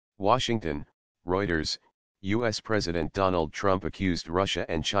Washington, Reuters, U.S. President Donald Trump accused Russia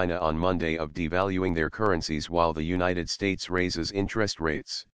and China on Monday of devaluing their currencies while the United States raises interest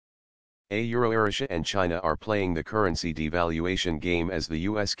rates. Russia and China are playing the currency devaluation game as the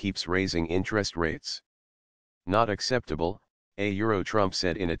U.S. keeps raising interest rates. Not acceptable, Trump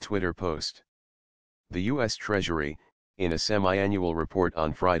said in a Twitter post. The U.S. Treasury, in a semi-annual report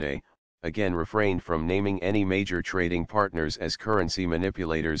on Friday, again refrained from naming any major trading partners as currency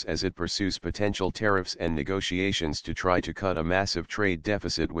manipulators as it pursues potential tariffs and negotiations to try to cut a massive trade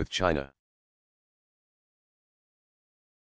deficit with China.